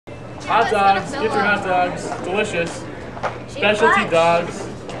Hot dogs, get your hot dogs. Delicious. Specialty dogs.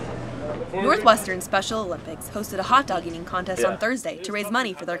 Northwestern Special Olympics hosted a hot dog eating contest on Thursday to raise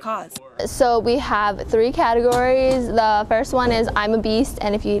money for their cause. So we have 3 categories. The first one is I'm a Beast,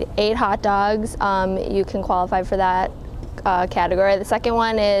 and if you eat 8 hot dogs, you can qualify for that category. The second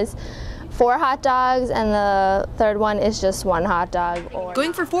one is 4 hot dogs, and the third one is just 1 hot dog.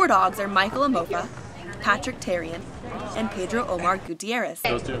 Going for 4 dogs are Michael Amofa, Patrick Tarian, and Pedro Omar Gutierrez.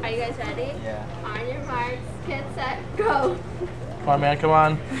 Are you guys ready? Yeah. On your marks, get set, go! Come on, man, come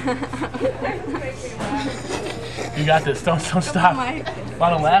on. You got this. Don't stop. A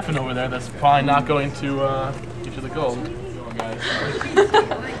lot of laughing over there. That's probably not going to get you the gold. Come on, guys.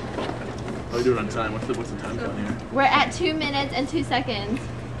 Oh, you do it on time. What's the time down here? We're at 2 minutes and 2 seconds.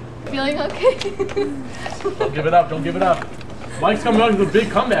 Feeling okay? Don't give it up. Don't give it up. Mike's coming out with a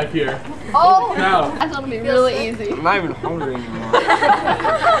big comeback here. Oh! Cow. That's gonna be really easy. I'm not even hungry anymore.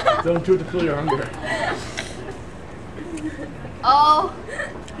 Don't do it to feel your hunger. Oh,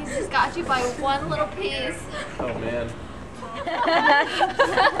 he's just got you by 1 little piece. Oh, man.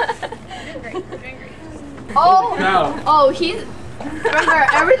 Oh! Cow. Oh, he's... Remember,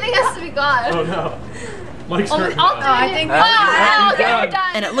 everything has to be gone. Oh, no. Mike's hurt. I think... He's okay, done. we're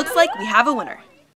done. And it looks like we have a winner.